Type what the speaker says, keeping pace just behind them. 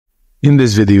In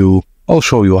this video, I'll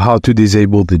show you how to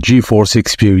disable the Geforce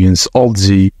Experience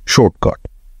ALT+Z shortcut.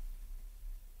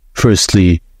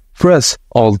 Firstly, press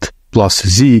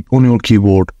ALT+Z on your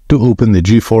keyboard to open the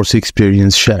Geforce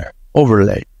Experience Share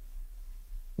overlay.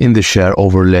 In the Share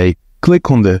overlay,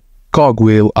 click on the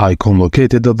cogwheel icon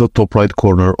located at the top right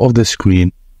corner of the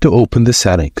screen to open the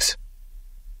settings.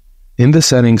 In the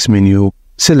Settings menu,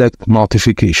 select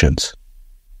Notifications.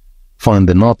 Find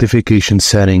the notification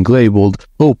setting labeled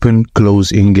Open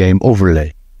Close In-Game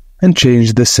Overlay and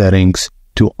change the settings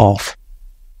to Off.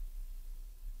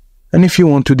 And if you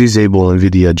want to disable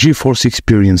Nvidia Geforce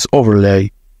Experience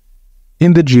Overlay,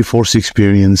 in the Geforce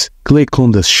Experience, click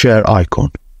on the Share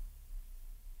icon.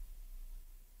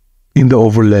 In the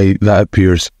overlay that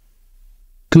appears,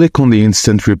 click on the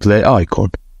Instant Replay icon,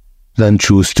 then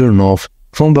choose Turn Off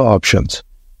from the options.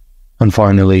 And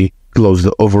finally, close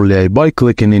the overlay by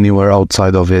clicking anywhere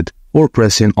outside of it or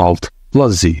pressing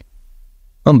ALT+Z.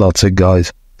 And that's it,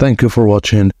 guys. Thank you for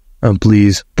watching, and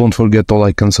please don't forget to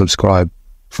like and subscribe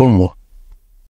for more.